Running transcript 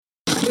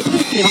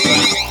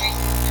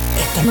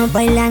Estamos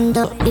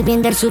bailando,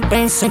 viviendo el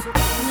suspenso.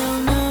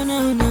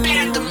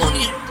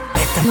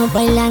 Estamos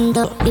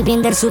bailando,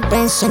 viviendo el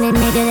suspenso en el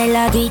medio de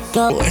la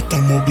disco.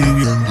 Estamos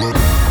viviendo.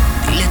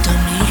 Dile a tu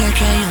amiga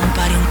que hay un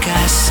party en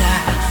casa.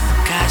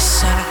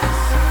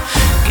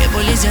 Que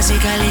policía y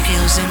cali que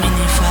use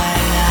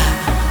minifalda.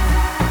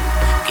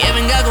 Que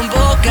venga con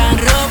poca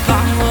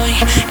ropa hoy.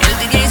 El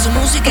DJ su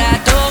música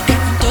toca.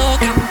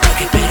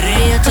 Que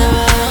Perreo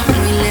todo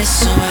y le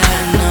sube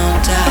la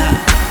nota.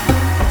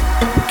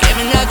 Que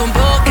venga con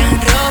poca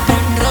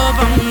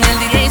ropa. El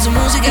DJ su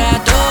música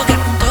toca.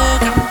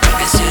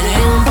 Que se dé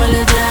un par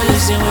de tragos y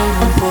se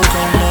vuelva un poco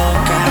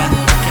loca.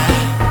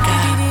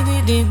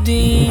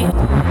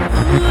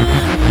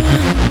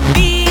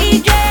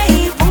 DJ,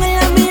 pon en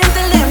la ambiente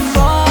el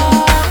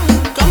dembow.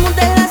 Como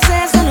te la hace,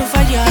 eso no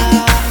falla.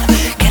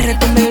 Que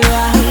retumbe el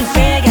bajo y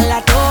pega,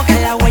 la toca,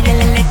 la guaya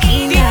en la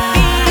esquina.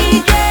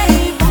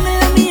 DJ, pon en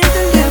la ambiente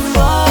el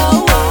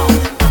dembow.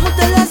 Como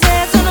te la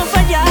hace, eso no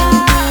falla.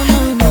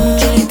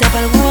 Chulita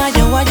pa'l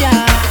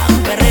guaya.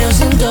 Perreo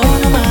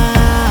 101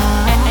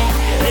 más.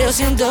 Perreo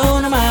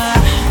 101 más.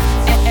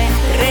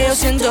 Perreo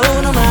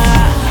 101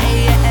 más.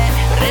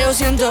 Perreo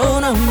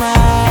 101 más.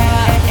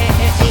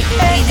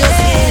 Y yo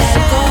sé que el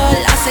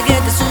alcohol hace que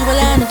te suba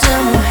la noche,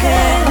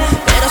 mujer.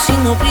 Pero si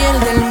no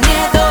pierde el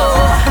miedo,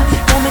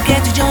 come que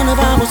tú y yo nos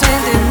vamos a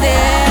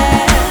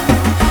entender.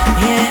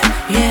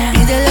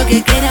 Pide lo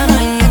que quieras, no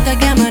hasta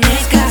que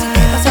amanezca.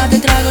 Pásate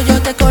el trago,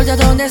 yo te corto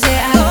donde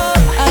sea.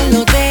 Al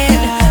hotel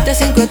de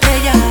 5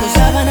 estrellas, con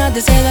sábanas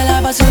de seda,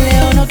 la pasión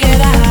leo no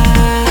queda.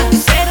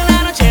 Será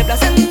una noche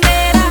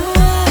placentera.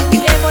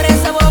 Pide por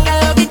esa boca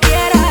lo que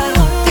quieras.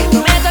 Te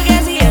prometo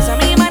que si es a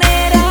mi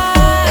manera,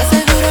 te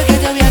aseguro que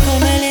te voy a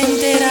comer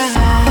entera.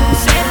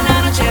 Será una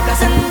noche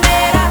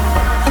placentera.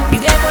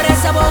 Pide por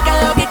esa boca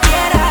lo que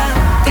quieras.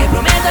 Te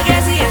prometo que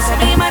si es a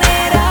mi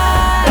manera,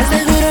 te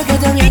aseguro que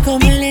te voy a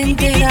comer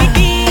entera.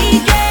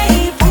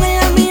 DJ, pon en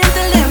la ambiente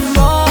el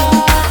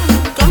dembow.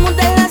 Como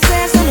te la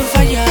haces, eso no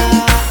falla.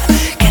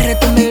 Que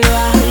retumbe el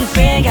bajo y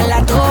pega,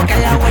 la toca,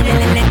 la guaya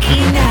en la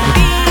esquina.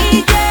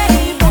 DJ,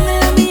 pon en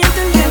la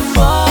ambiente el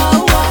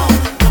dembow.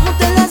 Como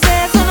te la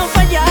haces, eso no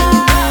falla.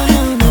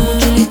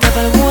 Chulita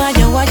pa'l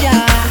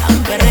guaya.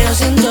 Perreo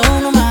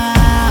 101 más.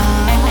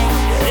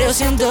 Perreo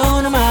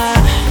 101 más.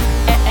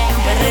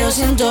 Perreo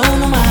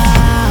 101 más.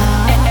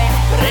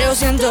 Perreo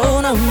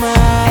 101 más.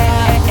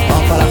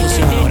 Vamos para la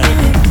fusión ahora.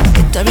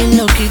 Está bien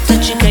loquita,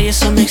 chica, y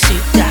eso me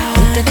excita.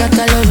 Hoy te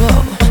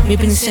catalogo, mi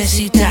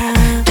princesita.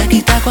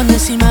 Chiquita cuando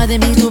encima de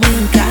mí tú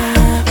brinca.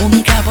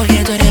 Única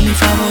porque tú eres mi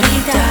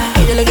favorita.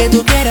 Pide lo que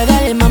tú quieras,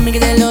 dale mami que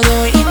te lo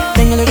doy.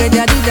 Tengo lo que te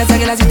adicta,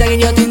 saque la cita que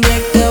yo te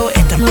inyecto.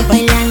 Estamos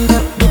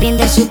bailando,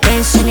 viviendo el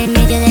suspenso en el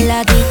medio de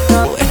la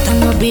disco.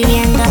 Estamos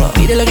viviendo.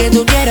 Pide lo que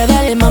tú quieras,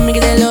 dale mami que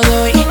te lo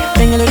doy.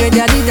 Tengo lo que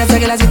te adicta,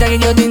 saque la cita que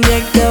yo te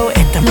inyecto.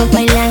 Estamos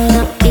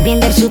bailando,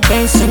 viviendo el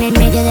suspenso en el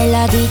medio de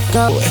la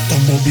disco.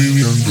 Estamos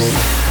viviendo.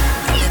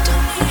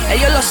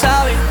 Ellos lo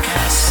saben,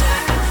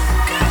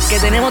 que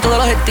tenemos todos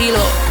los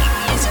estilos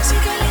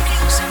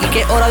y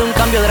que es hora de un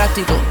cambio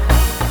drástico.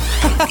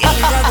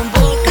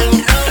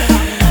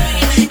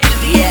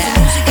 Yeah.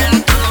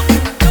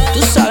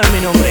 Tú sabes mi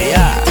nombre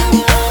ya.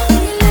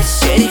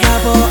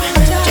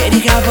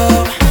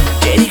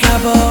 Jerry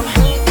Capo,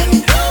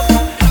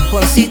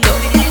 Juancito,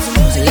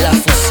 la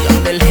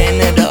fusión del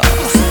género.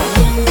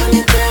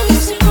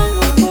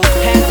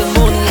 And the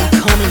money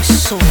coming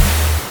soon.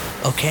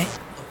 Okay.